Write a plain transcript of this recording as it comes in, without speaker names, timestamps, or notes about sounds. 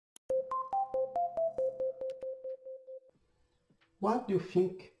What do you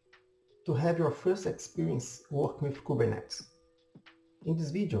think to have your first experience working with Kubernetes? In this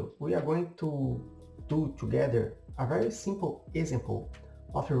video, we are going to do together a very simple example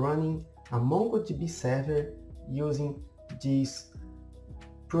of running a MongoDB server using this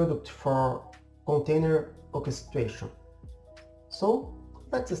product for container orchestration. So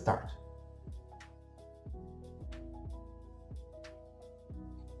let's start.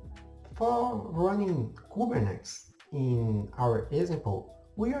 For running Kubernetes in our example,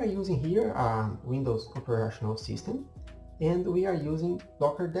 we are using here a Windows operational system, and we are using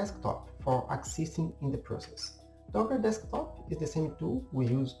Docker Desktop for assisting in the process. Docker Desktop is the same tool we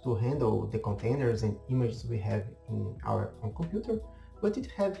use to handle the containers and images we have in our own computer, but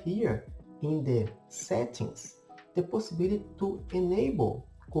it has here in the settings the possibility to enable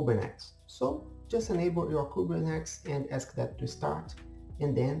Kubernetes. So just enable your Kubernetes and ask that to start,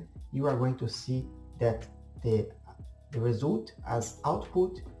 and then you are going to see that the result as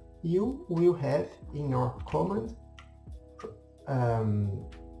output you will have in your command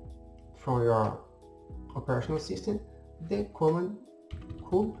from your operational system, the command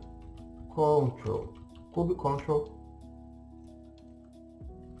kubectl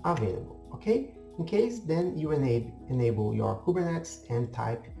available. Okay, in case then you enable your Kubernetes and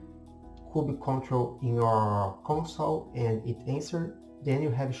type kubectl in your console and it answers, then you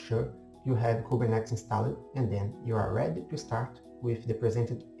have sure you have Kubernetes installed, and then you are ready to start with the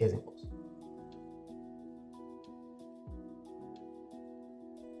presented examples.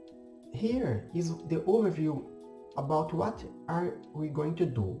 Here is the overview about what are we going to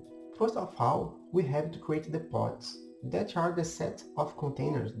do. First of all, we have to create the pods that are the set of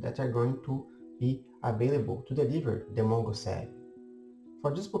containers that are going to be available to deliver the Mongo server.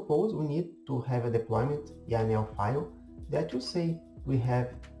 For this purpose, we need to have a deployment YAML file that will say we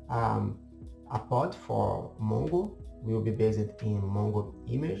have a pod for Mongo will be based in Mongo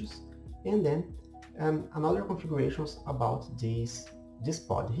images, and then another configurations about this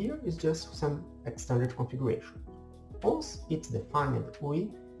pod. Here is just some standard configuration. Once it's defined,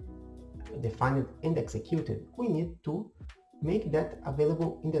 and executed, we need to make that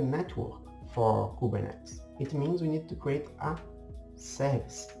available in the network for Kubernetes. It means we need to create a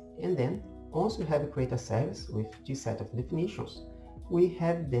service, and then once we have created a service with this set of definitions, we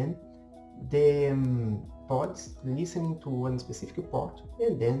have then the pods listening to one specific port,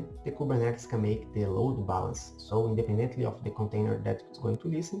 and then the Kubernetes can make the load balance. So independently of the container that it's going to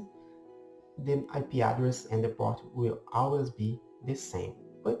listen, the IP address and the port will always be the same,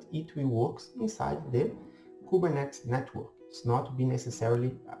 but it will work inside the Kubernetes network. It's not be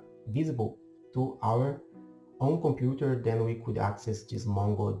necessarily visible to our own computer, then we could access this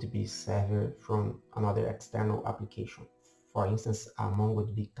MongoDB server from another external application, for instance a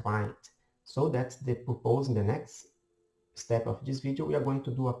MongoDB client. So that's the purpose. In the next step of this video, we are going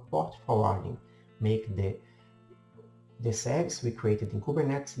to do a port forwarding, make the service we created in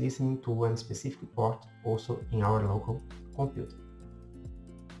Kubernetes listening to one specific port also in our local computer.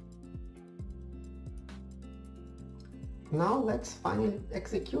 Now let's finally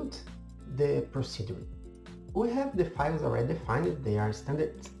execute the procedure. We have the files already defined. They are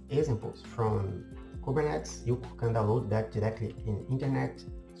standard examples from Kubernetes. You can download that directly in internet.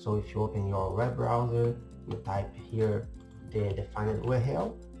 So if you open your web browser, you type here the defined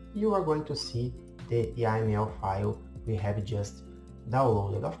URL, you are going to see the YAML file we have just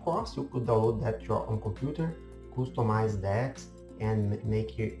downloaded. Of course, you could download that to your own computer, customize that and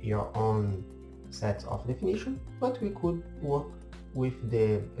make your own set of definition, but we could work with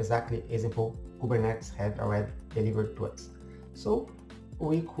the exactly example Kubernetes had already delivered to us. So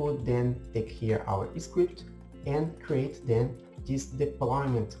we could then take here our script and create then this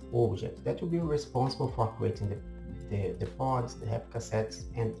deployment object that will be responsible for creating the pods, the replica sets,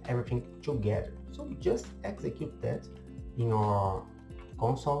 and everything together. So just execute that in your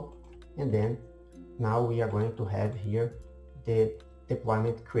console, and then now we are going to have here the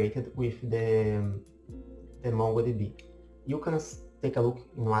deployment created with the MongoDB. You can take a look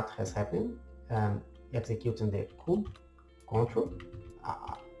in what has happened executing the kubectl.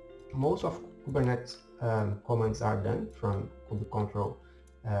 Most of Kubernetes commands are done from kubectl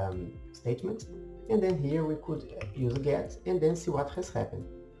statements, and then here we could use get and then see what has happened.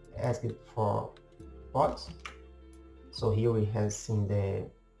 Ask it for pods. So here we have seen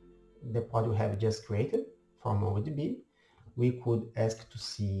the pod we have just created from MongoDB. We could ask to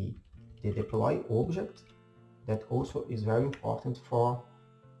see the deploy object. That also is very important for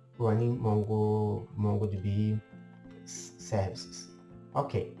running MongoDB services.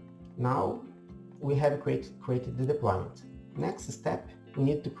 Okay, now we have created the deployment. Next step we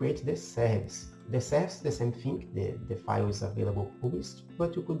need to create the service. The service is the same thing, the file is available published,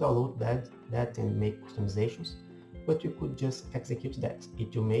 but you could download that and make customizations, but you could just execute that.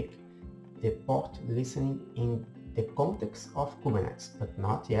 It will make the port listening in the context of Kubernetes, but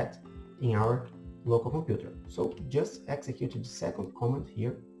not yet in our local computer. So just execute the second command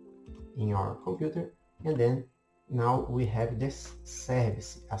here in your computer, and then now we have this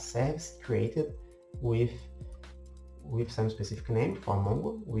service, a service created with some specific name for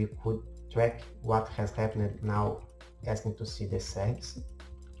Mongo. We could track what has happened now, asking to see the service.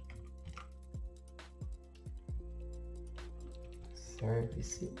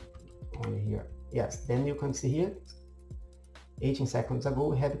 Service only here. Yes, then you can see here 18 seconds ago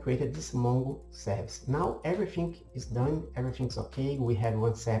we have created this Mongo service. Now everything is done, everything's okay. We have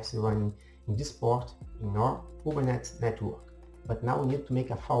one service running in this port in our Kubernetes network. But now we need to make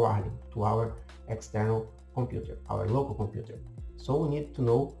a forwarding to our external computer, our local computer. So we need to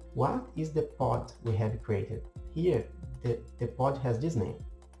know what is the pod we have created. Here the pod has this name,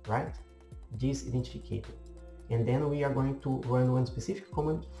 right? This identifier. And then we are going to run one specific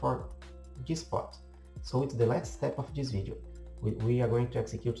command for this pod. So it's the last step of this video. We are going to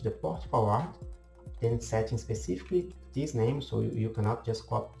execute the port forward, then setting specifically this name, so you cannot just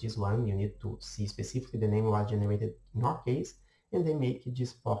copy this one, you need to see specifically the name was generated in our case, and then make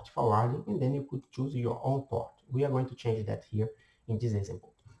this port forwarding, and then you could choose your own port. We are going to change that here in this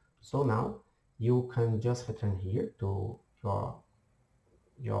example. So now you can just return here to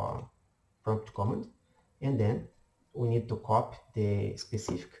your prompt command, and then we need to copy the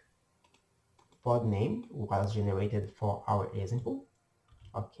specific pod name was generated for our example.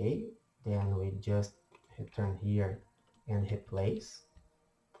 Okay, then we just return here and replace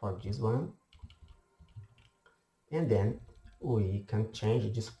for this one, and then we can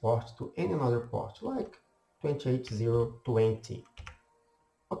change this port to any other port like 28020.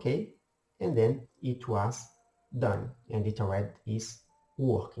 Okay, and then it was done and it already is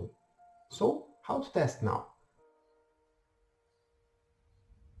working. So how to test now?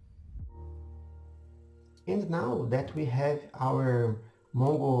 And now that we have our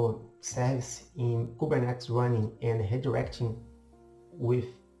Mongo service in Kubernetes running and redirecting with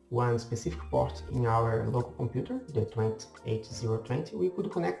one specific port in our local computer, the 28020, we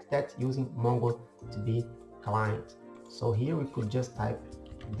could connect that using mongodb client. So here we could just type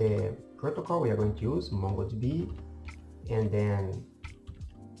the protocol we are going to use, mongodb, and then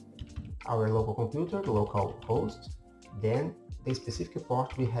our local computer, local host, then the specific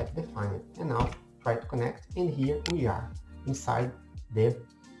port we have defined. And now try to connect, and here we are inside the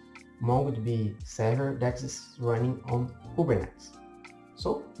MongoDB server that is running on Kubernetes.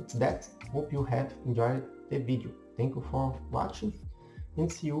 So it's that. Hope you have enjoyed the video. Thank you for watching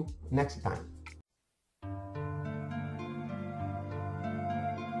and see you next time.